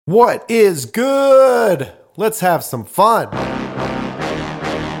What is good? Let's have some fun.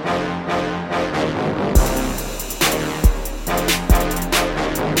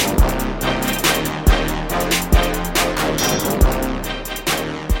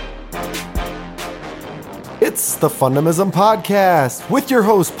 It's the Fundamism Podcast with your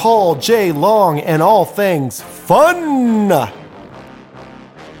host, Paul J. Long, and all things fun.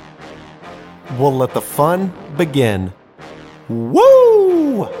 We'll let the fun begin.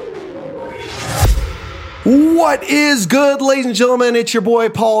 Woo! What is good, ladies and gentlemen? It's your boy,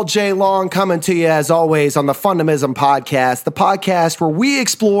 Paul J. Long, coming to you as always on the Fundamism Podcast, the podcast where we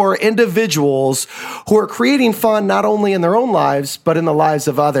explore individuals who are creating fun not only in their own lives, but in the lives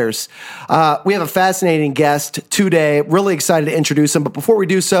of others. We have a fascinating guest today. Really excited to introduce him. But before we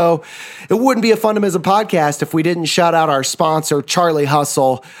do so, it wouldn't be a Fundamism Podcast if we didn't shout out our sponsor, Charlie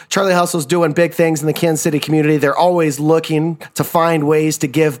Hustle. Charlie Hustle's doing big things in the Kansas City community. They're always looking to find ways to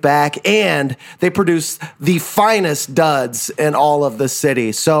give back, and they produce the finest duds in all of the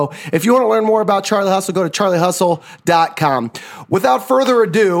city. So if you want to learn more about Charlie Hustle, go to charliehustle.com. Without further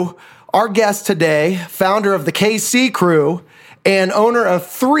ado, our guest today, founder of the KC Crew and owner of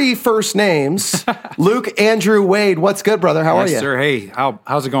 3 first names, Luke Andrew Wade. What's good, brother? How are you? Yes, sir. Hey,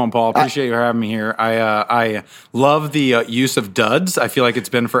 how's it going, Paul? Appreciate you having me here. I love the use of duds. I feel like it's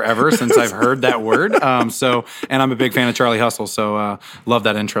been forever since I've heard that word. And I'm a big fan of Charlie Hustle, so love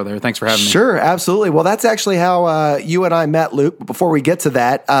that intro there. Thanks for having me. Sure, absolutely. Well, that's actually how you and I met, Luke. But before we get to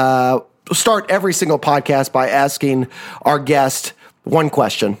that, we'll start every single podcast by asking our guest one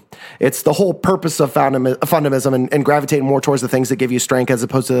question. It's the whole purpose of Fundamism and gravitating more towards the things that give you strength as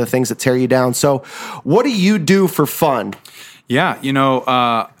opposed to the things that tear you down. So what do you do for fun? Yeah,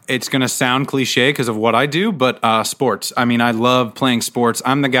 it's going to sound cliche because of what I do, but sports. I mean, I love playing sports.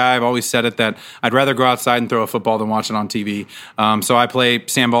 I'm the guy, I've always said it, that I'd rather go outside and throw a football than watch it on TV. So I play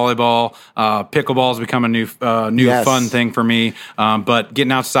sand volleyball. Pickleball has become a new fun thing for me. But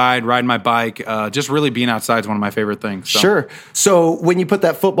getting outside, riding my bike, just really being outside is one of my favorite things. So. Sure. So when you put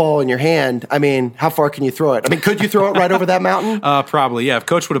that football in your hand, I mean, how far can you throw it? I mean, could you throw it right over that mountain? Probably, yeah. If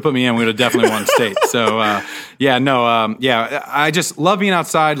Coach would have put me in, we would have definitely won state. So, I just love being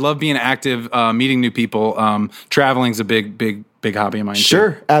outside, love being active, meeting new people. Traveling's a big hobby of mine.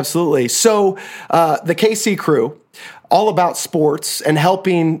 Sure, too. Absolutely. So the KC Crew, all about sports and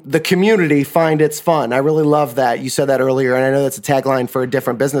helping the community find its fun. I really love that. You said that earlier, and I know that's a tagline for a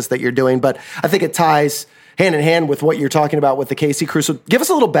different business that you're doing, but I think it ties hand in hand with what you're talking about with the KC Crew. So give us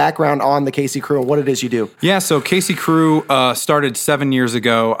a little background on the KC Crew and what it is you do. Yeah, so KC Crew started 7 years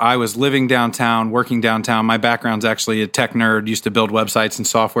ago. I was living downtown, working downtown. My background's actually a tech nerd, used to build websites and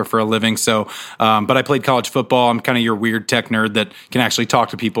software for a living. So, but I played college football. I'm kind of your weird tech nerd that can actually talk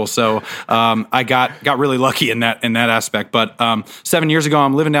to people. So I got really lucky in that aspect. But 7 years ago,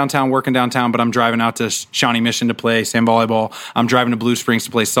 I'm living downtown, working downtown, but I'm driving out to Shawnee Mission to play sand volleyball. I'm driving to Blue Springs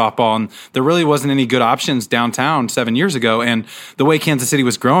to play softball, and there really wasn't any good options downtown 7 years ago, and the way Kansas City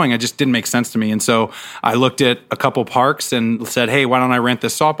was growing, it just didn't make sense to me. And so I looked at a couple parks and said, hey, why don't I rent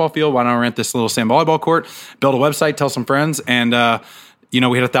this softball field? Why don't I rent this little sand volleyball court, build a website, tell some friends, and we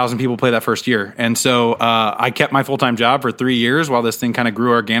had 1,000 people play that first year. And so I kept my full-time job for 3 years while this thing kind of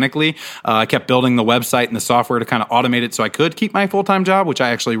grew organically. I kept building the website and the software to kind of automate it so I could keep my full-time job, which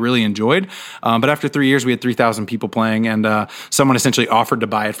I actually really enjoyed. But after 3 years, we had 3,000 people playing, and someone essentially offered to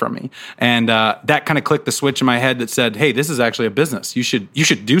buy it from me. And that kind of clicked the switch in my head that said, hey, this is actually a business. You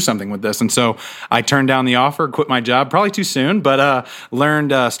should do something with this. And so I turned down the offer, quit my job, probably too soon, but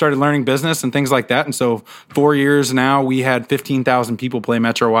started learning business and things like that. And so 4 years now, we had 15,000 people play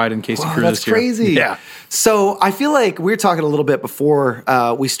Metro-wide in KC Crew this year. That's crazy. Yeah. So I feel like we were talking a little bit before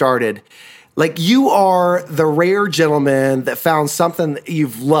we started. Like, you are the rare gentleman that found something that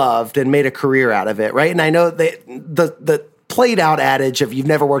you've loved and made a career out of it, right? And I know that the played out adage of you've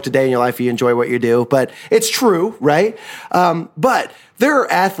never worked a day in your life, you enjoy what you do, but it's true, right? But there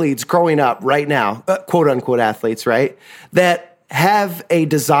are athletes growing up right now, quote unquote athletes, right, that have a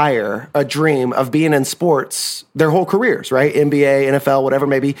desire, a dream of being in sports their whole careers, right? NBA, NFL, whatever it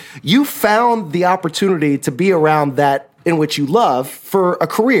may be. You found the opportunity to be around that in which you love for a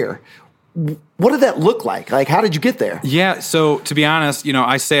career. What did that look like? Like, how did you get there? Yeah, so to be honest,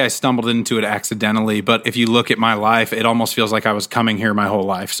 I say I stumbled into it accidentally, but if you look at my life, it almost feels like I was coming here my whole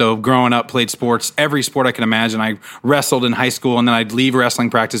life. So growing up, played sports, every sport I can imagine. I wrestled in high school, and then I'd leave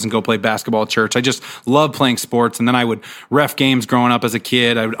wrestling practice and go play basketball at church. I just loved playing sports, and then I would ref games growing up as a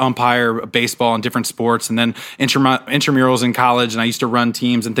kid. I would umpire baseball and different sports, and then intramurals in college, and I used to run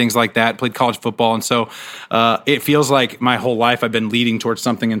teams and things like that, played college football. And so it feels like my whole life I've been leading towards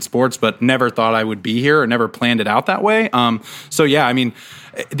something in sports, but never thought I would be here or never planned it out that way. So yeah, I mean,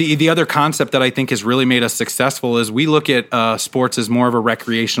 the other concept that I think has really made us successful is we look at sports as more of a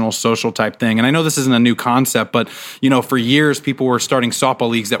recreational, social type thing. And I know this isn't a new concept, but for years people were starting softball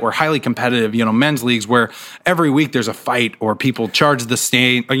leagues that were highly competitive. Men's leagues where every week there's a fight or people charge the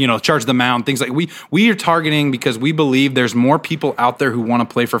state, or, charge the mound. Things like we are targeting because we believe there's more people out there who want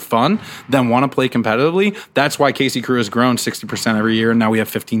to play for fun than want to play competitively. That's why Casey Crew has grown 60% every year, and now we have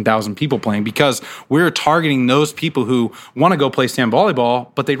 15,000 people playing because we're targeting those people who want to go play sand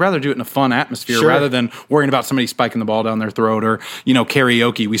volleyball, but they'd rather do it in a fun atmosphere rather than worrying about somebody spiking the ball down their throat or,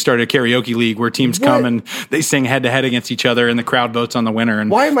 karaoke. We started a karaoke league where teams come and they sing head to head against each other and the crowd votes on the winner. And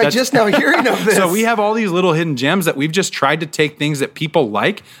why am I just now hearing of this? So we have all these little hidden gems that we've just tried to take things that people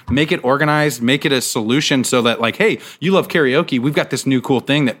like, make it organized, make it a solution so that like, hey, you love karaoke. We've got this new cool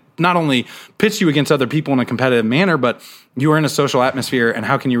thing that not only pits you against other people in a competitive manner, but you are in a social atmosphere, and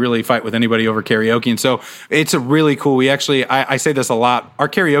how can you really fight with anybody over karaoke? And so it's a really cool. We actually, I say this a lot. Our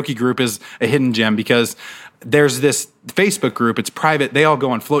karaoke group is a hidden gem because there's this Facebook group. It's private. They all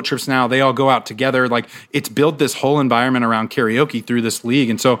go on float trips now. They all go out together. Like it's built this whole environment around karaoke through this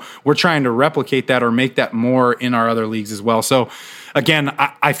league. And so we're trying to replicate that or make that more in our other leagues as well. So again,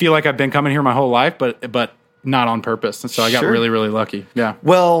 I feel like I've been coming here my whole life, but not on purpose. And so I got really, really lucky. Yeah.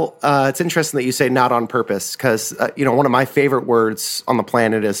 Well, it's interesting that you say not on purpose because, one of my favorite words on the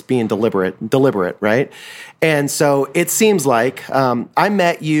planet is being deliberate, right? And so it seems like I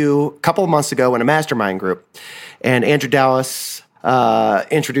met you a couple of months ago in a mastermind group, and Andrew Dallas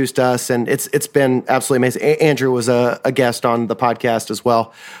introduced us, and it's been absolutely amazing. Andrew was a guest on the podcast as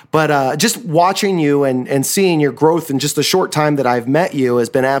well. But just watching you and seeing your growth in just the short time that I've met you has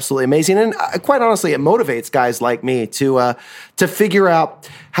been absolutely amazing. And quite honestly, it motivates guys like me to figure out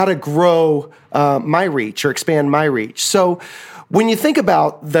how to grow my reach or expand my reach. So when you think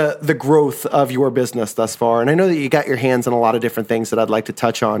about the growth of your business thus far, and I know that you got your hands on a lot of different things that I'd like to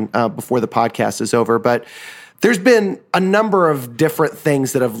touch on before the podcast is over, but there's been a number of different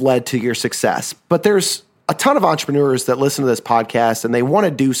things that have led to your success, but there's a ton of entrepreneurs that listen to this podcast and they want to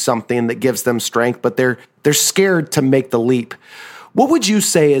do something that gives them strength, but they're scared to make the leap. What would you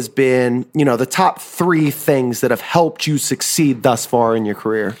say has been, the top 3 things that have helped you succeed thus far in your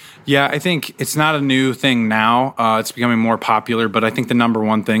career? Yeah, I think it's not a new thing now. It's becoming more popular, but I think the number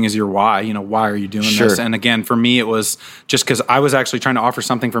one thing is your why. Why are you doing this? And again, for me, it was just because I was actually trying to offer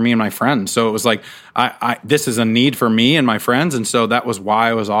something for me and my friends. So it was like, this is a need for me and my friends. And so that was why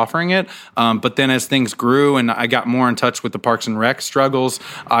I was offering it. But then as things grew and I got more in touch with the Parks and Rec struggles,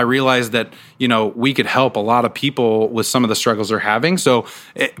 I realized that, we could help a lot of people with some of the struggles they're having. So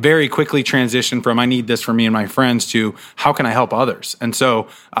it very quickly transitioned from I need this for me and my friends to how can I help others? And so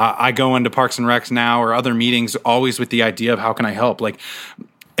I go into Parks and Recs now or other meetings always with the idea of how can I help? Like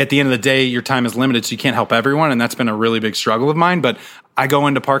at the end of the day, your time is limited, so you can't help everyone. And that's been a really big struggle of mine. But I go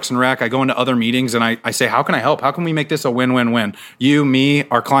into Parks and Rec, I go into other meetings and I say, how can I help? How can we make this a win-win-win? You, me,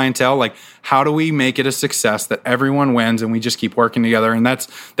 our clientele, like how do we make it a success that everyone wins and we just keep working together? And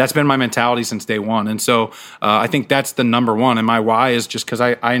that's been my mentality since day one. And so I think that's the number one. And my why is just because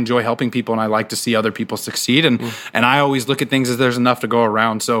I enjoy helping people and I like to see other people succeed. And I always look at things as there's enough to go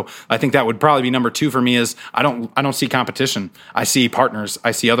around. So I think that would probably be number 2 for me is I don't see competition. I see partners.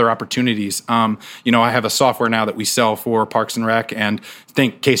 I see other opportunities. I have a software now that we sell for Parks and Rec and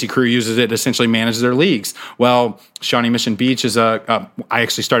think Casey Crew uses it to essentially manage their leagues. Well, Shawnee Mission Beach is I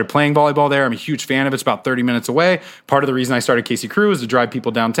actually started playing volleyball there. I'm a huge fan of it. It's about 30 minutes away. Part of the reason I started Casey Crew is to drive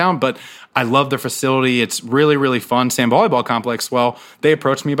people downtown, but I love their facility. It's really, really fun. Sand Volleyball Complex. Well, they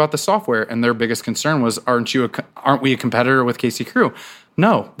approached me about the software and their biggest concern was, aren't we a competitor with Casey Crew?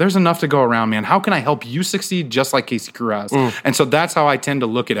 No, there's enough to go around, man. How can I help you succeed just like Casey Crew has? And so that's how I tend to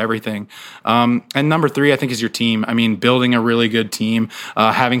look at everything. And number 3, I think, is your team. I mean, building a really good team,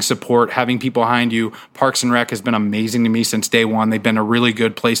 having support, having people behind you. Parks and Rec has been amazing to me since day one. They've been a really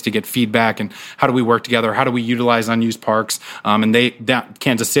good place to get feedback and how do we work together? How do we utilize unused parks? And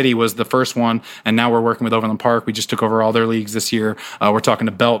Kansas City was the first one, and now we're working with Overland Park. We just took over all their leagues this year. We're talking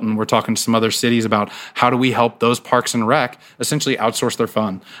to Belton. We're talking to some other cities about how do we help those Parks and Rec essentially outsource their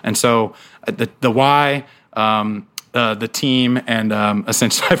fun. And so the why, the team, and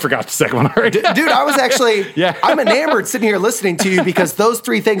essentially, I forgot the second one already. Dude, I was actually, I'm enamored sitting here listening to you because those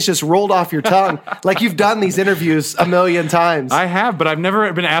 3 things just rolled off your tongue. Like you've done these interviews a million times. I have, but I've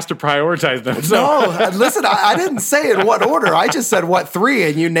never been asked to prioritize them. So. No, listen, I didn't say in what order. I just said what 3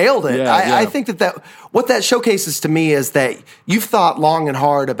 and you nailed it. I think that what that showcases to me is that you've thought long and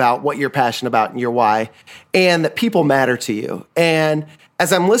hard about what you're passionate about and your why, and that people matter to you. And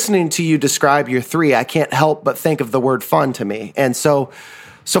as I'm listening to you describe your 3, I can't help but think of the word fun to me. And so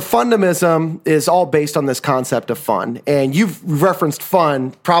So Fundamism is all based on this concept of fun. And you've referenced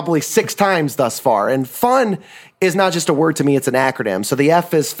fun probably 6 times thus far. And fun is not just a word to me, it's an acronym. So the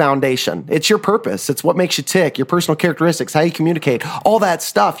F is foundation. It's your purpose. It's what makes you tick, your personal characteristics, how you communicate, all that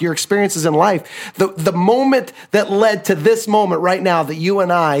stuff, your experiences in life. The moment that led to this moment right now that you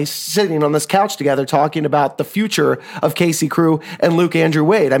and I sitting on this couch together talking about the future of Casey Crew and Luke Andrew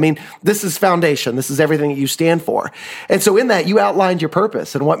Wade. I mean, this is foundation. This is everything that you stand for. And so in that, you outlined your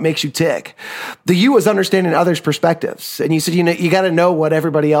purpose and what makes you tick. The U is understanding others' perspectives. And you said, you got to know what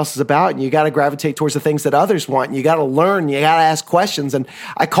everybody else is about, and you got to gravitate towards the things that others want. You got to learn, you got to ask questions. And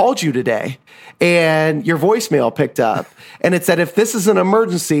I called you today and your voicemail picked up and it said, if this is an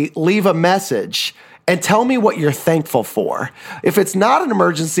emergency, leave a message and tell me what you're thankful for. If it's not an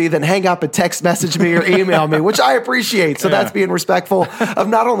emergency, then hang up and text message me or email me, which I appreciate. So that's being respectful of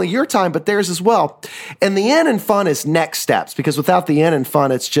not only your time, but theirs as well. And the N in fun is next steps, because without the N in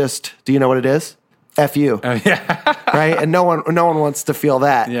fun, it's just, do you know what it is? F you. Right? And no one wants to feel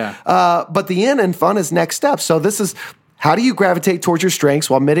that. But the N in fun is next step. So this is, how do you gravitate towards your strengths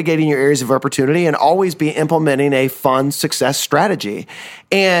while mitigating your areas of opportunity and always be implementing a fun success strategy?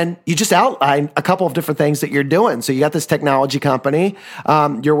 And you just outlined a couple of different things that you're doing. So you got this technology company,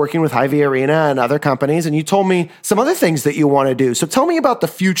 you're working with Hy-Vee Arena and other companies, and you told me some other things that you want to do. So tell me about the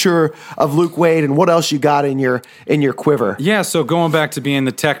future of Luke Wade and what else you got in your quiver. Yeah, so going back to being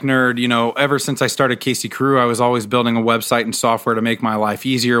the tech nerd, ever since I started Casey Crew, I was always building a website and software to make my life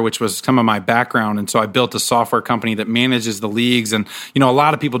easier, which was some of my background. And so I built a software company that manages the leagues. And, a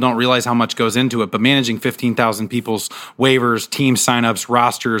lot of people don't realize how much goes into it, but managing 15,000 people's waivers, team signups,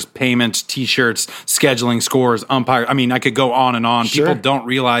 rosters, payments, t-shirts, scheduling, scores, umpire. I mean, I could go on and on. Sure. People don't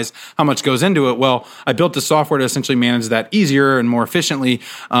realize how much goes into it. Well, I built the software to essentially manage that easier and more efficiently.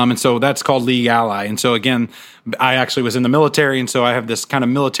 And so that's called League Ally. And so again, I actually was in the military, and so I have this kind of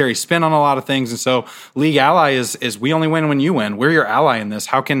military spin on a lot of things. And so League Ally is we only win when you win. We're your ally in this.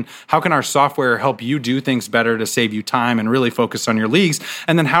 How can our software help you do things better to save you time and really focus on your leagues?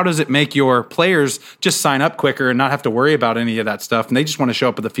 And then how does it make your players just sign up quicker and not have to worry about any of that stuff? And they just want to show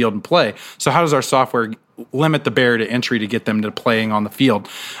up at the field and play. So how does our software limit the barrier to entry to get them to playing on the field?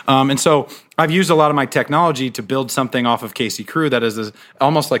 And so I've used a lot of my technology to build something off of Casey Crew that is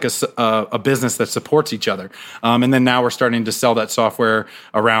almost like a business that supports each other. And then now we're starting to sell that software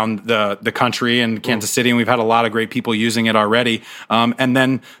around the country and Kansas City, and we've had a lot of great people using it already. And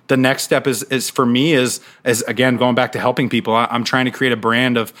then the next step is for me is again, going back to helping people. I'm trying to create a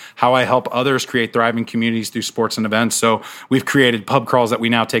brand of how I help others create thriving communities through sports and events. So we've created pub crawls that we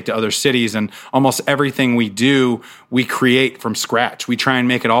now take to other cities, and almost everything we do, we create from scratch. We try and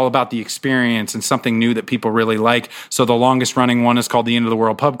make it all about the experience and something new that people really like. So the longest running one is called the End of the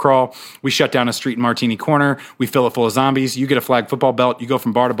World Pub Crawl. We shut down a street in Martini Corner. We fill it full of zombies. You get a flag football belt. You go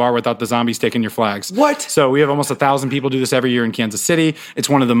from bar to bar without the zombies taking your flags. What? So we have almost 1,000 people do this every year in Kansas City. It's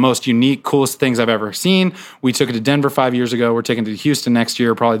one of the most unique, coolest things I've ever seen. We took it to Denver 5 years ago. We're taking it to Houston next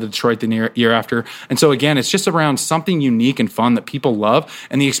year, probably to Detroit the year after. And so again, it's just around something unique and fun that people love.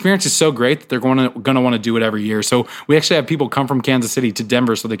 And the experience is so great that they're going to want to do it every year. So we actually have people come from Kansas City to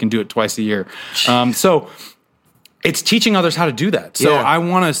Denver so they can do it twice a year. So it's teaching others how to do that. So I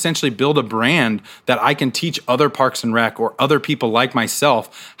want to essentially build a brand that I can teach other Parks and Rec or other people like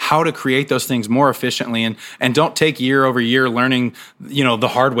myself how to create those things more efficiently, and don't take year over year learning, the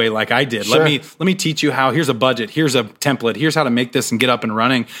hard way like I did. Sure. Let me teach you how. Here's a budget. Here's a template. Here's how to make this and get up and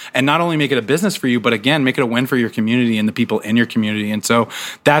running, and not only make it a business for you, but again, make it a win for your community and the people in your community. And so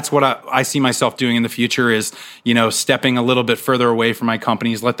that's what I see myself doing in the future is, stepping a little bit further away from my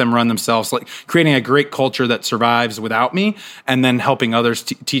companies, let them run themselves, like creating a great culture that survives without me, and then helping others,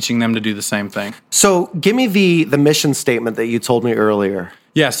 teaching them to do the same thing. So give me the mission statement that you told me earlier.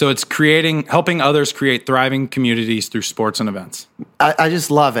 Yeah, so it's helping others create thriving communities through sports and events. I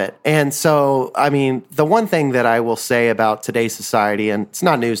just love it. And so, I mean, the one thing that I will say about today's society, and it's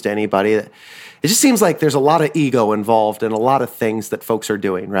not news to anybody, it just seems like there's a lot of ego involved in a lot of things that folks are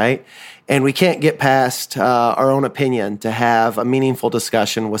doing, right? And we can't get past our own opinion to have a meaningful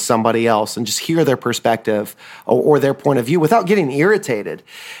discussion with somebody else and just hear their perspective or their point of view without getting irritated.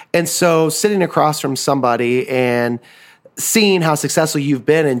 And so sitting across from somebody and seeing how successful you've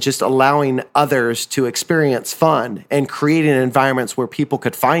been and just allowing others to experience fun and creating environments where people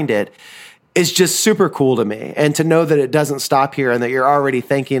could find it is just super cool to me. And to know that it doesn't stop here and that you're already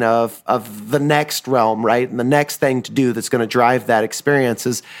thinking of the next realm, right? And the next thing to do that's going to drive that experience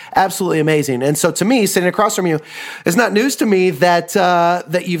is absolutely amazing. And so to me, sitting across from you, it's not news to me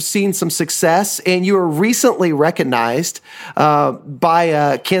that you've seen some success, and you were recently recognized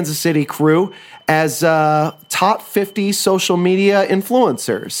by Kansas City Crew as top 50 social media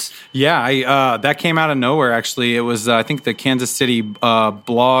influencers. Yeah, that came out of nowhere, actually. It was, I think, the Kansas City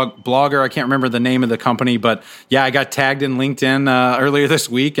blogger. I can't remember the name of the company, but yeah, I got tagged in LinkedIn earlier this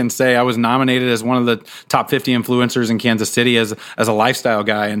week and say I was nominated as one of the top 50 influencers in Kansas City as a lifestyle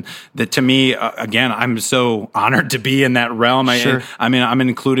guy. And that, to me, again, I'm so honored to be in that realm. Sure. I'm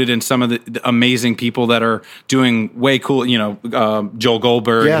included in some of the amazing people that are doing way cool, Joel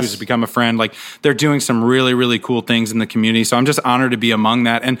Goldberg, Yes. who's become a friend. Like, they're doing some really, really cool things in the community. So I'm just honored to be among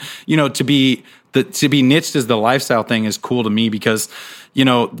that. And, to be niched as the lifestyle thing is cool to me because,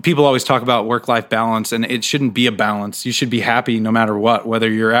 people always talk about work-life balance, and it shouldn't be a balance. You should be happy no matter what,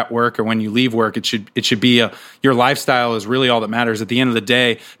 whether you're at work or when you leave work. It should be your lifestyle is really all that matters. At the end of the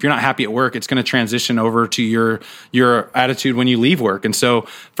day, if you're not happy at work, it's going to transition over to your attitude when you leave work. And so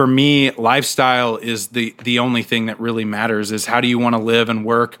for me, lifestyle is the only thing that really matters, is how do you want to live and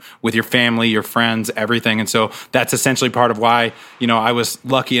work with your family, your friends, everything. And so that's essentially part of why, I was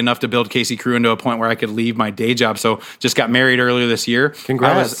lucky enough to build KC Crew into a point where I could leave my day job. So just got married earlier this year.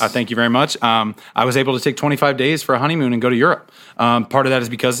 Congrats. Thank you very much. I was able to take 25 days for a honeymoon and go to Europe. Part of that is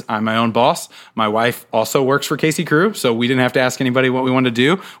because I'm my own boss. My wife also works for KC Crew, so we didn't have to ask anybody what we wanted to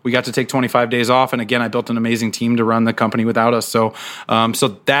do. We got to take 25 days off, and again, I built an amazing team to run the company without us. So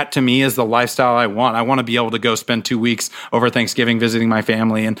that to me is the lifestyle I want. I want to be able to go spend 2 weeks over Thanksgiving visiting my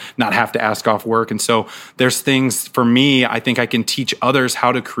family and not have to ask off work. And so there's things for me, I think I can teach others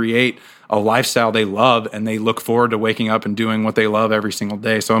how to create a lifestyle they love, and they look forward to waking up and doing what they love every single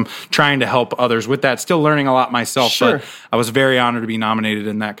day. So I'm trying to help others with that, still learning a lot myself, Sure. But I was very honored to be nominated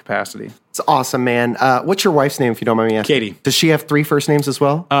in that capacity. It's awesome, man. What's your wife's name, if you don't mind me asking? Katie. Does she have 3 first names as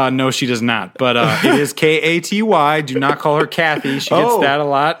well? No, she does not, but it is Katy. Do not call her Kathy. She gets that a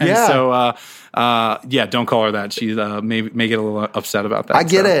lot. And so, don't call her that. She may get a little upset about that. I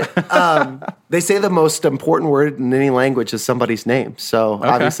get it. They say the most important word in any language is somebody's name. So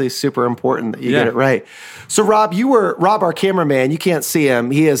obviously super important that you get it right. So Rob, our cameraman, you can't see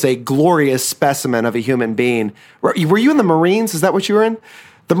him. He is a glorious specimen of a human being. Were you in the Marines? Is that what you were in?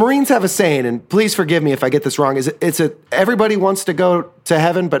 The Marines have a saying, and please forgive me if I get this wrong, everybody wants to go to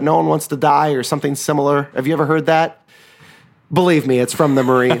heaven, but no one wants to die, or something similar. Have you ever heard that? Believe me, it's from the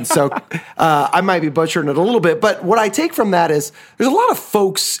Marines. So I might be butchering it a little bit, but what I take from that is there's a lot of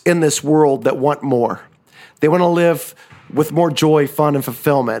folks in this world that want more. They want to live with more joy, fun, and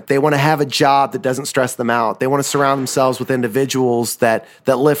fulfillment. They want to have a job that doesn't stress them out. They want to surround themselves with individuals that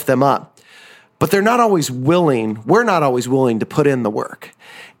lift them up. But we're not always willing to put in the work.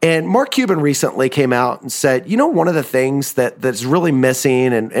 And Mark Cuban recently came out and said, one of the things that's really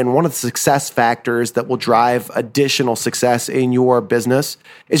missing and one of the success factors that will drive additional success in your business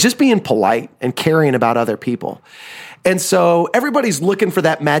is just being polite and caring about other people. And so everybody's looking for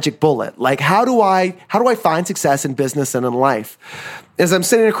that magic bullet. Like, how do I find success in business and in life? As I'm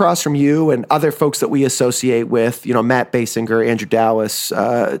sitting across from you and other folks that we associate with, Matt Basinger, Andrew Dallas,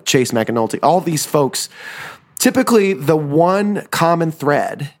 Chase McAnulty, all these folks, typically the one common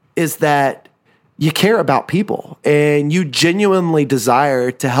thread is that you care about people and you genuinely desire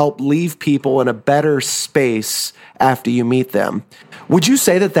to help leave people in a better space after you meet them. Would you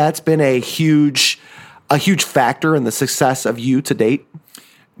say that that's been a huge factor in the success of you to date?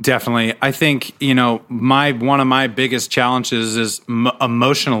 Definitely. I think, one of my biggest challenges is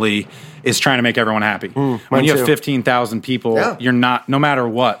emotionally is trying to make everyone happy. When you have 15,000 people, you're not, no matter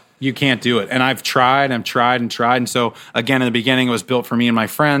what, you can't do it. And I've tried. And so again, in the beginning, it was built for me and my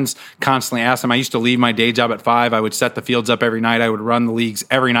friends, constantly asked them. I used to leave my day job at 5. I would set the fields up every night. I would run the leagues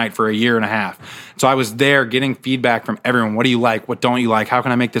every night for a year and a half. So I was there getting feedback from everyone. What do you like? What don't you like? How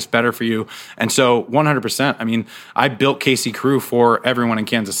can I make this better for you? And so 100%, I mean, I built KC Crew for everyone in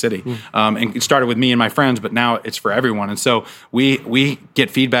Kansas City. And it started with me and my friends, but now it's for everyone. And so we get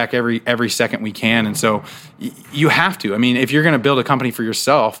feedback every second we can. And so you have to. I mean, if you're going to build a company for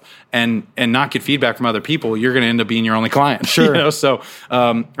yourself and not get feedback from other people, you're going to end up being your only client. Sure. So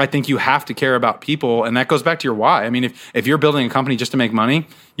I think you have to care about people, and that goes back to your why. I mean, if you're building a company just to make money,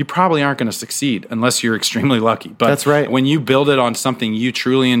 you probably aren't going to succeed unless you're extremely lucky. But that's right. When you build it on something you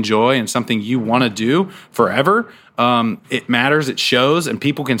truly enjoy and something you want to do forever, it matters, it shows, and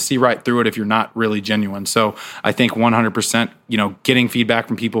people can see right through it if you're not really genuine. So I think 100%, getting feedback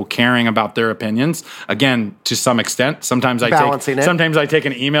from people, caring about their opinions, again, to some extent. Sometimes I take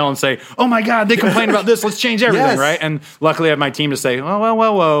an email and say, oh my God, they complained about this, let's change everything, yes. Right? And luckily I have my team to say, oh,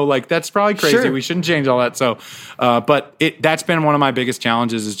 whoa, like that's probably crazy. Sure. We shouldn't change all that. So, but that's been one of my biggest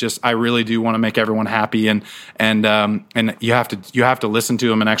challenges is just, I really do want to make everyone happy, and you have to listen to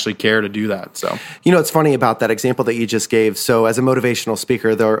them and actually care to do that. So, it's funny about that example that that you just gave. So as a motivational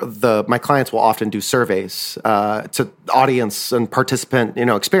speaker, my clients will often do surveys to audience and participant,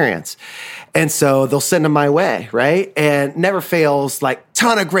 experience. And so they'll send them my way, right? And never fails, like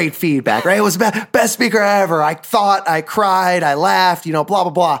ton of great feedback, right? It was the best speaker ever. I thought, I cried, I laughed, blah, blah,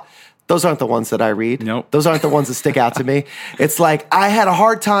 blah. Those aren't the ones that I read. Nope. Those aren't the ones that stick out to me. It's like, I had a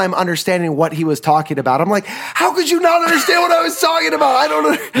hard time understanding what he was talking about. I'm like, how could you not understand what I was talking about? I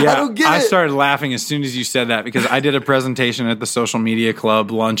don't get it. I started laughing as soon as you said that because I did a presentation at the Social Media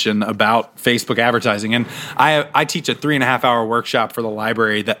Club luncheon about Facebook advertising. And I teach a 3.5-hour workshop for the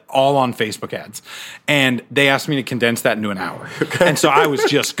library that all on Facebook ads. And they asked me to condense that into an hour. Okay. And so I was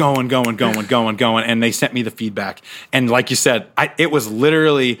just going. And they sent me the feedback. And like you said, it was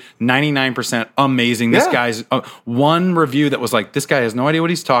literally 99% amazing. This guy's one review that was like, this guy has no idea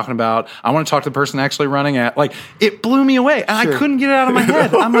what he's talking about. I want to talk to the person actually running it. Like, it blew me away. And I couldn't get it out of my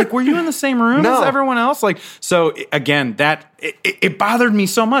head. I'm like, were you in the same room as everyone else? Like, so again, it bothered me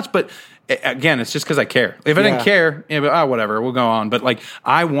so much. But again, it's just because I care. If I didn't care, whatever, we'll go on. But like,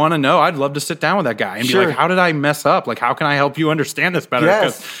 I want to know. I'd love to sit down with that guy and be like, how did I mess up? Like, how can I help you understand this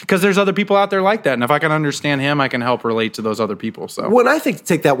better? Because there's other people out there like that. And if I can understand him, I can help relate to those other people. So when I think to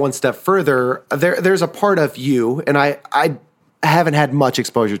take that one step further, there's a part of you, and I haven't had much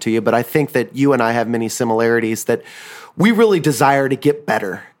exposure to you, but I think that you and I have many similarities that we really desire to get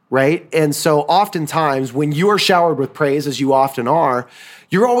better, right? And so oftentimes when you're showered with praise, as you often are,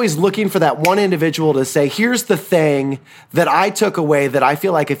 you're always looking for that one individual to say, here's the thing that I took away that I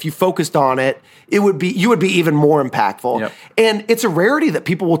feel like if you focused on it, you would be even more impactful. Yep. And it's a rarity that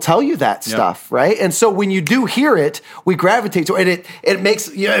people will tell you that stuff, right? And so when you do hear it, we gravitate to it. It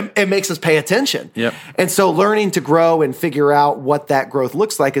makes us pay attention. Yep. And so learning to grow and figure out what that growth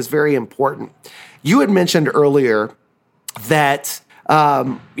looks like is very important. You had mentioned earlier that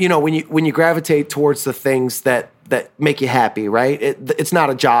when you gravitate towards the things that make you happy, right? It's not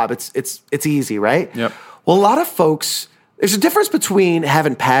a job. It's easy, right? Yep. Well, a lot of folks, there's a difference between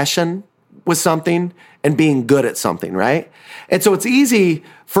having passion with something and being good at something, right? And so it's easy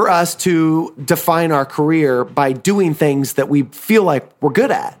for us to define our career by doing things that we feel like we're good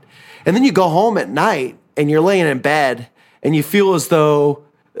at. And then you go home at night and you're laying in bed and you feel as though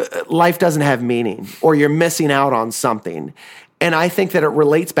life doesn't have meaning or you're missing out on something. And I think that it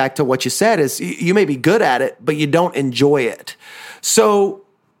relates back to what you said is you may be good at it, but you don't enjoy it. So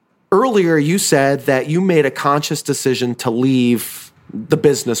earlier you said that you made a conscious decision to leave the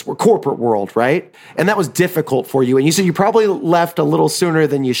business or corporate world, right? And that was difficult for you. And you said you probably left a little sooner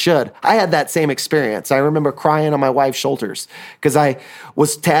than you should. I had that same experience. I remember crying on my wife's shoulders because I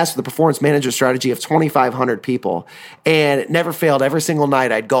was tasked with the performance manager strategy of 2,500 people. And it never failed. Every single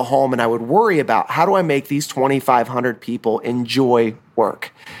night I'd go home and I would worry about how do I make these 2,500 people enjoy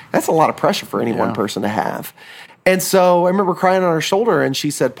work? That's a lot of pressure for any one person to have. And so I remember crying on her shoulder and she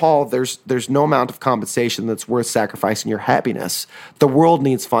said, Paul, there's no amount of compensation that's worth sacrificing your happiness. The world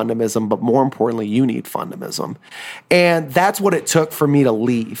needs fundamism, but more importantly, you need fundamism. And that's what it took for me to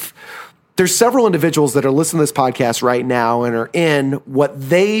leave. There's several individuals that are listening to this podcast right now and are in what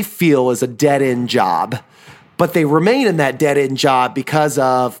they feel is a dead-end job, but they remain in that dead-end job because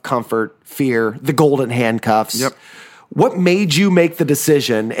of comfort, fear, the golden handcuffs. Yep. What made you make the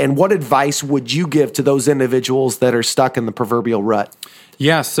decision, and what advice would you give to those individuals that are stuck in the proverbial rut?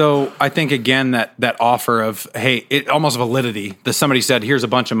 Yeah, so I think, again, that offer of, hey, it almost validity. That somebody said, here's a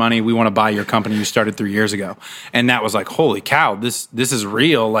bunch of money. We want to buy your company you started 3 years ago. And that was like, holy cow, this is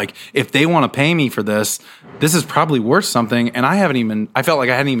real. Like, if they want to pay me for this is probably worth something. And I felt like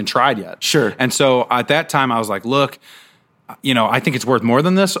I hadn't even tried yet. Sure. And so at that time, I was like, look, I think it's worth more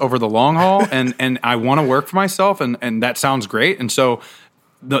than this over the long haul, and I want to work for myself, and that sounds great. And so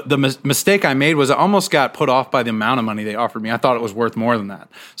the mistake I made was I almost got put off by the amount of money they offered me. I thought it was worth more than that.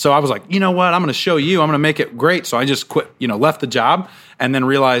 So I was like, you know what? I'm going to show you. I'm going to make it great. So I just quit, left the job, and then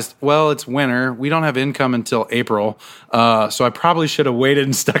realized, well, it's winter. We don't have income until April. So I probably should have waited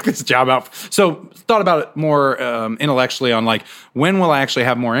and stuck this job out. So thought about it more intellectually on like, when will I actually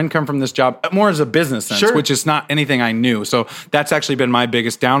have more income from this job? More as a business sense, sure. Which is not anything I knew. So that's actually been my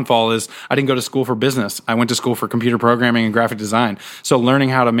biggest downfall is I didn't go to school for business. I went to school for computer programming and graphic design. So learning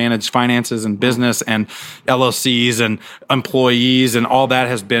how to manage finances and business and LLCs and employees and all that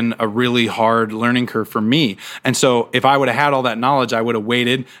has been a really hard learning curve for me. And so if I would have had all that knowledge, I would have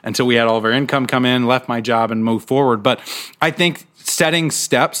waited until we had all of our income come in, left my job and moved forward. But I think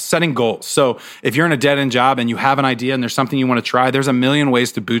setting goals. So if you're in a dead-end job and you have an idea and there's something you want to try, there's a million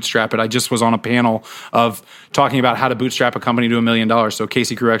ways to bootstrap it. I just was on a panel of talking about how to bootstrap a company to $1 million. So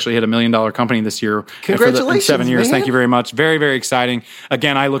Casey Crew actually hit $1 million company this year. Congratulations, in 7 years. man. Thank you very much. Very, very exciting.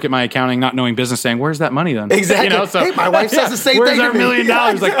 Again, I look at my accounting, not knowing business, saying, where's that money then? Exactly. So, hey, my wife says the same where's thing to our me. $1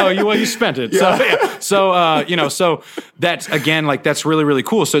 million? Like, oh, you spent it. Yeah. So that's, again, like, that's really, really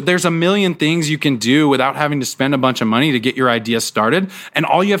cool. So there's a million things you can do without having to spend a bunch of money to get your idea started. And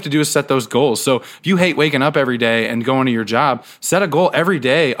all you have to do is set those goals. So if you hate waking up every day and going to your job, set a goal every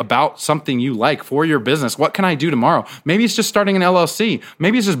day about something you like for your business. What can I do tomorrow? Maybe it's just starting an LLC.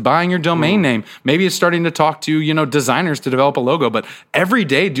 Maybe it's just buying your domain name. Maybe it's starting to talk to, designers to develop a logo. But every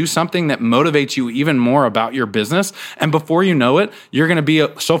day, do something that motivates you even more about your business. And before you know it, you're going to be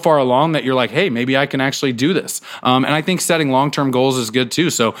so far along that you're like, hey, maybe I can actually do this. And I think setting long-term goals is good too.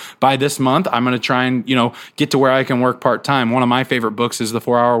 So by this month, I'm going to try and, get to where I can work part-time. One of my favorite books is The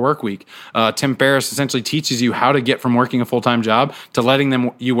 4-Hour Work Week. Tim Ferriss essentially teaches you how to get from working a full-time job to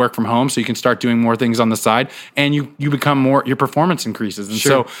letting you work from home so you can start doing more things on the side and you become more, your performance increases. And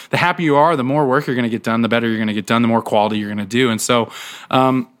so the happier you are, the more work you're going to get done, the better you're going to get done, the more quality you're going to do. And so,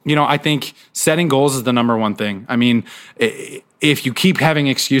 I think setting goals is the number one thing. I mean, if you keep having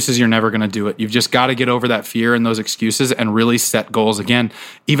excuses, you're never going to do it. You've just got to get over that fear and those excuses and really set goals. Again,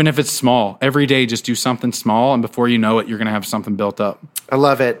 even if it's small, every day, just do something small. And before you know it, you're going to have something built up. I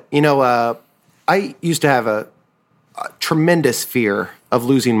love it. I used to have a tremendous fear of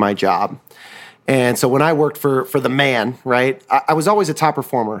losing my job. And so when I worked for the man, right, I was always a top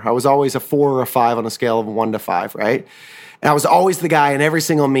performer. I was always a 4 or a 5 on a scale of 1 to 5, right? And I was always the guy in every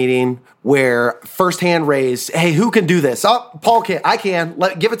single meeting where first hand raised, hey, who can do this? Oh, Paul can. I can.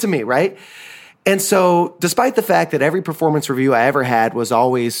 Give it to me, right? And so despite the fact that every performance review I ever had was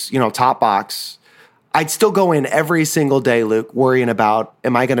always, top box, I'd still go in every single day, Luke, worrying about,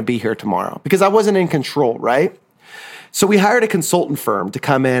 am I going to be here tomorrow? Because I wasn't in control, right? So we hired a consultant firm to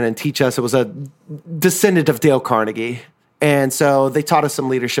come in and teach us. It was a descendant of Dale Carnegie. And so they taught us some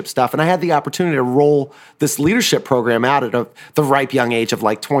leadership stuff. And I had the opportunity to roll this leadership program out at the ripe young age of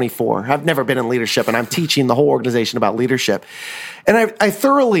like 24. I've never been in leadership, and I'm teaching the whole organization about leadership. And I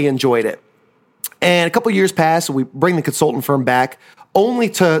thoroughly enjoyed it. And a couple of years passed, we bring the consultant firm back only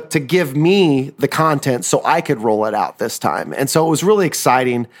to give me the content so I could roll it out this time. And so it was really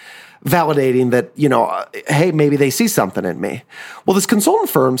exciting, validating that, hey, maybe they see something in me. Well, this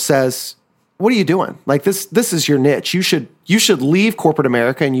consultant firm says, what are you doing? Like this is your niche. You should leave corporate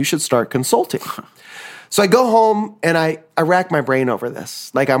America and you should start consulting. So I go home and I rack my brain over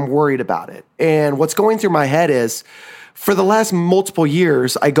this. Like, I'm worried about it. And what's going through my head is, for the last multiple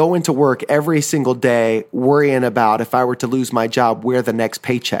years, I go into work every single day worrying about, if I were to lose my job, where the next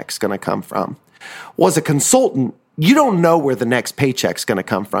paycheck's going to come from. Well, as a consultant, you don't know where the next paycheck's going to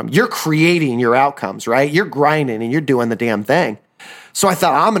come from. You're creating your outcomes, right? You're grinding and you're doing the damn thing. So I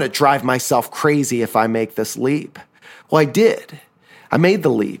thought, I'm going to drive myself crazy if I make this leap. Well, I did. I made the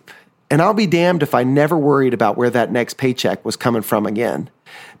leap. And I'll be damned if I never worried about where that next paycheck was coming from again,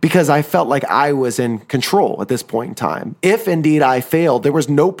 because I felt like I was in control at this point in time. If indeed I failed, there was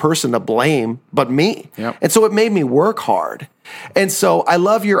no person to blame but me. Yep. And so it made me work hard. And so I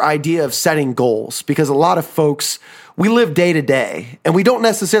love your idea of setting goals, because a lot of folks, we live day to day, and we don't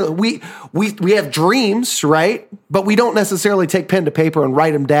necessarily, we have dreams, right? But we don't necessarily take pen to paper and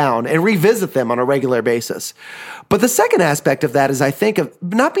write them down and revisit them on a regular basis. But the second aspect of that is, I think, of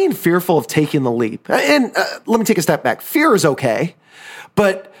not being fearful of taking the leap. And let me take a step back. Fear is okay,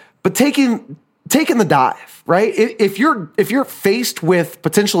 but taking the dive, right? If you're faced with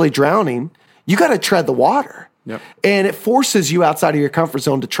potentially drowning, you got to tread the water. Yep. And it forces you outside of your comfort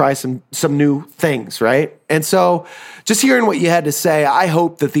zone to try some new things, right? And so just hearing what you had to say, I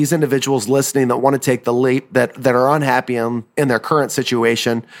hope that these individuals listening that want to take the leap, that are unhappy in their current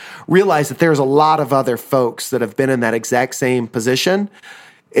situation, realize that there's a lot of other folks that have been in that exact same position.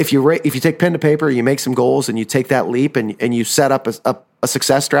 If you take pen to paper, you make some goals, and you take that leap, and you set up a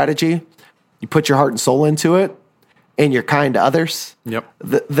success strategy, you put your heart and soul into it, and you're kind to others,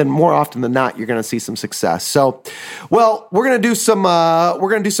 then more often than not, you're going to see some success. So, well, we're going to do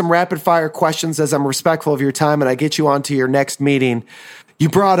some rapid fire questions, as I'm respectful of your time, and I get you on to your next meeting. You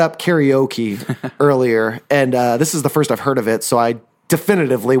brought up karaoke earlier, and this is the first I've heard of it, so I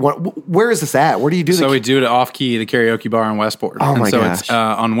definitively. Where is this at? Where do you do? So we do it at Off Key, the karaoke bar in Westport. Oh my gosh! It's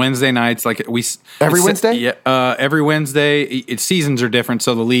on Wednesday nights, like every Wednesday. Yeah, every Wednesday. Seasons are different.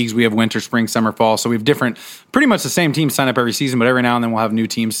 So the leagues, we have winter, spring, summer, fall. So we have different, pretty much the same teams sign up every season, but every now and then we'll have new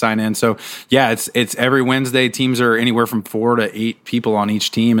teams sign in. So yeah, it's every Wednesday. Teams are anywhere from 4 to 8 people on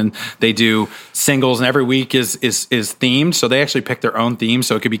each team, and they do singles. And every week is themed. So they actually pick their own theme.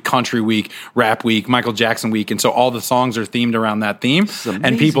 So it could be country week, rap week, Michael Jackson week, and so all the songs are themed around that theme.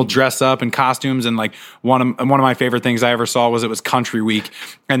 And people dress up in costumes. And like one of my favorite things I ever saw was it was country week,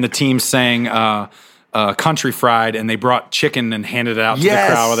 and the team sang Country Fried, and they brought chicken and handed it out to the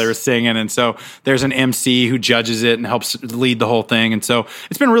crowd while they were singing. And so there's an MC who judges it and helps lead the whole thing. And so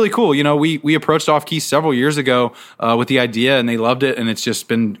it's been really cool. You know, we approached Off Key several years ago with the idea, and they loved it, and it's just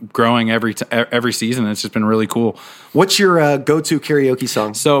been growing every season. It's just been really cool. What's your go-to karaoke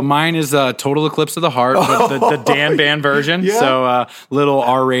song? So mine is Total Eclipse of the Heart, the Dan Band version. Yeah. So little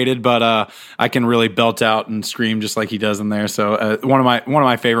R-rated, but I can really belt out and scream just like he does in there. So one of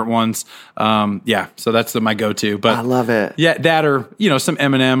my favorite ones. So that's my go-to. But I love it. Yeah, that or some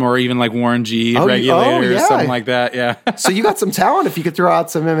Eminem or even like Warren G, Regulator, or something like that. Yeah. So you got some talent if you could throw out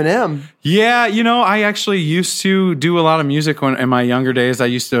some Eminem. Yeah, I actually used to do a lot of music in my younger days. I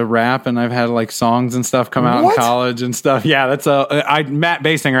used to rap, and I've had like songs and stuff come out in college and stuff. Yeah, Matt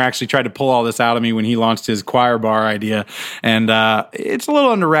Basinger actually tried to pull all this out of me when he launched his choir bar idea, and it's a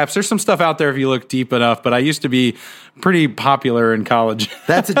little under wraps. There's some stuff out there if you look deep enough, but I used to be pretty popular in college.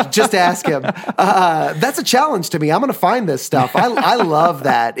 Just ask him. That's a challenge to me. I'm going to find this stuff. I love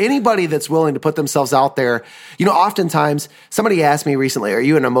that. Anybody that's willing to put themselves out there. Oftentimes somebody asked me recently, are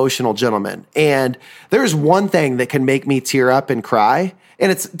you an emotional gentleman? And there's one thing that can make me tear up and cry,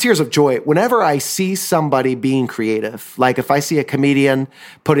 and it's tears of joy. Whenever I see somebody being creative, like if I see a comedian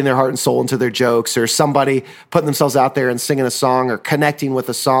putting their heart and soul into their jokes, or somebody putting themselves out there and singing a song or connecting with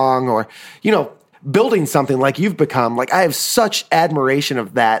a song, or, building something like you've become, like I have such admiration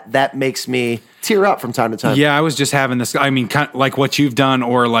of that. That makes me tear up from time to time. Yeah, I was just having this. I mean, kind of like what you've done,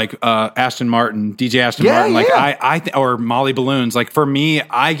 or like Ashton Martin, DJ Ashton Martin, like or Molly Balloons. Like for me,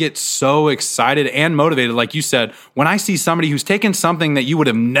 I get so excited and motivated. Like you said, when I see somebody who's taken something that you would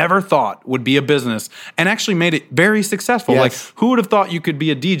have never thought would be a business and actually made it very successful. Yes. Like who would have thought you could be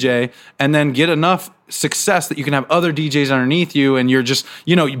a DJ and then get enough success that you can have other DJs underneath you, and you're just,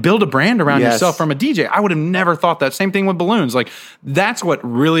 you build a brand around yourself from a DJ. I would have never thought that. Same thing with balloons. Like that's what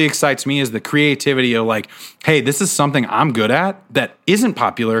really excites me, is the creativity of like, hey, this is something I'm good at that isn't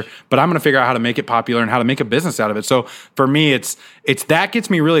popular, but I'm going to figure out how to make it popular and how to make a business out of it. So for me, it's that gets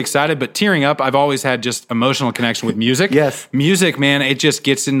me really excited, but tearing up, I've always had just emotional connection with music. Yes. Music, man, it just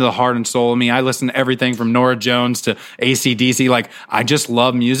gets into the heart and soul of me. I listen to everything from Norah Jones to AC/DC. Like I just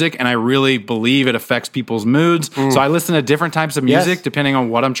love music, and I really believe it affects people's moods. So I listen to different types of music depending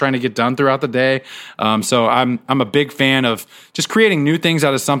on what I'm trying to get done throughout the day. So I'm a big fan of just creating new things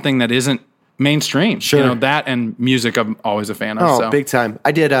out of something that isn't mainstream. Sure. That and music I'm always a fan of. Oh, big time.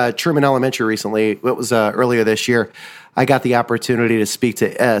 I did Truman Elementary recently. It was earlier this year. I got the opportunity to speak to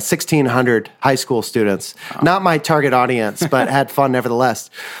 1,600 high school students. Not my target audience, but had fun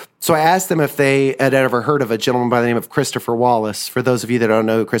nevertheless. So I asked them if they had ever heard of a gentleman by the name of Christopher Wallace. For those of you that don't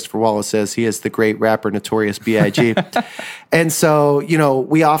know who Christopher Wallace is, he is the great rapper Notorious B.I.G. And so,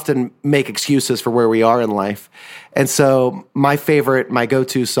 we often make excuses for where we are in life. And so my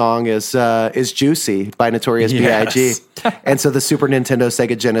go-to song is Juicy by Notorious B.I.G. And so the Super Nintendo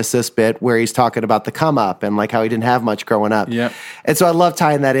Sega Genesis bit where he's talking about the come up and like how he didn't have much growing up. Yep. And so I love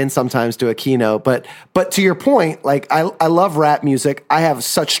tying that in sometimes to a keynote. But to your point, like I love rap music. I have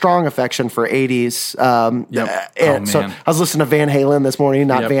such strong affection for 80s. So I was listening to Van Halen this morning,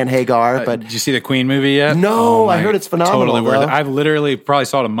 not Van Hagar. But did you see the Queen movie yet? No, I heard it's phenomenal. Totally worth it. I literally probably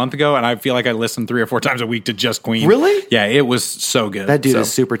saw it a month ago, and I feel like I listened 3 or 4 times a week to just Queen. Really? Yeah, it was so good. That dude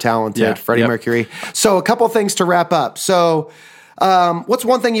is super talented, Freddie Mercury. So a couple things to wrap up. So what's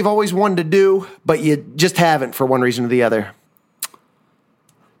one thing you've always wanted to do, but you just haven't for one reason or the other?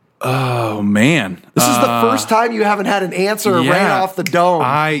 Oh, man. This is the first time you haven't had an answer right off the dome.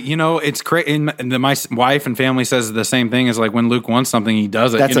 It's crazy. My wife and family says the same thing, is like when Luke wants something, he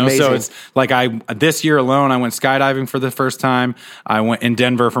does it. That's amazing. So it's like this year alone, I went skydiving for the first time. I went in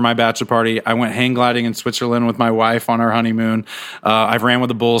Denver for my bachelor party. I went hang gliding in Switzerland with my wife on our honeymoon. I've ran with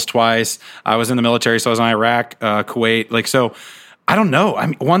the Bulls twice. I was in the military, so I was in Iraq, Kuwait. So I don't know. I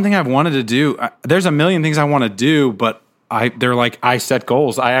mean, one thing I've wanted to do, there's a million things I want to do, but I set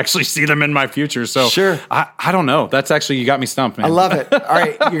goals. I actually see them in my future. So sure. I don't know. That's actually, you got me stumped, man. I love it. All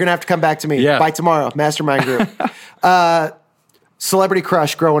right. You're going to have to come back to me by tomorrow. Mastermind group. Celebrity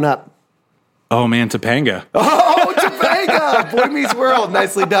crush growing up. Oh man, Topanga. Oh, Topanga. Bottega, Boy Meets World.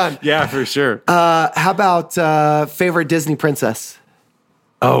 Nicely done. Yeah, for sure. How about favorite Disney princess?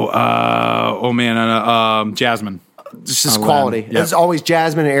 Jasmine. It's just quality. Yep. It's always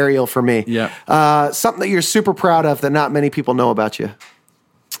Jasmine and Ariel for me. Yeah. Something that you're super proud of that not many people know about you.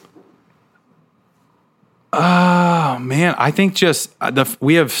 Oh man, I think just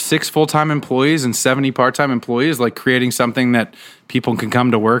we have 6 full-time employees and 70 part-time employees. Like creating something that people can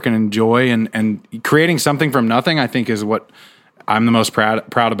come to work and enjoy, and creating something from nothing, I think is what I'm the most proud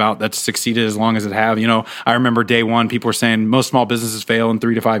about. That's succeeded as long as it have. I remember day one, people were saying most small businesses fail in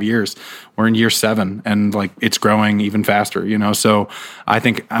 3 to 5 years. We're in year 7, and like it's growing even faster. So I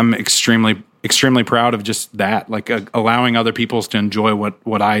think I'm extremely proud of just that, like allowing other people to enjoy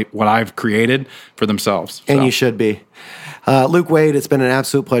what I've created for themselves. And you should be. Luke Wade, it's been an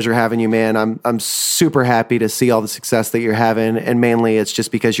absolute pleasure having you, man. I'm super happy to see all the success that you're having, and mainly it's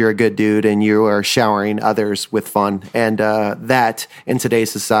just because you're a good dude and you are showering others with fun, and that in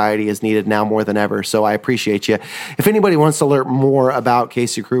today's society is needed now more than ever. So I appreciate you. If anybody wants to learn more about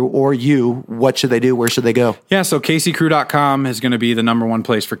Casey Crew or you, what should they do? Where should they go? Yeah, so CaseyCrew.com is going to be the number one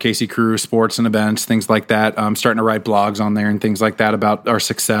place for Casey Crew sports and events, things like that. I'm starting to write blogs on there and things like that about our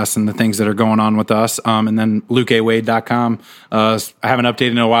success and the things that are going on with us. And then LukeAWade.com. I haven't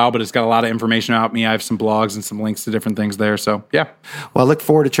updated in a while, but it's got a lot of information about me. I have some blogs and some links to different things there. So, yeah. Well, I look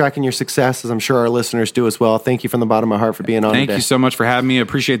forward to tracking your success, as I'm sure our listeners do as well. Thank you from the bottom of my heart for being on today. Thank you so much for having me. I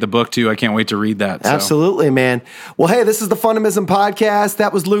appreciate the book, too. I can't wait to read that. Absolutely, man. Well, hey, this is the Fundamism Podcast.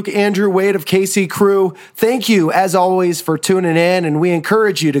 That was Luke Andrew Wade of Casey Crew. Thank you, as always, for tuning in, and we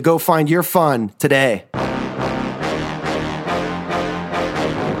encourage you to go find your fun today.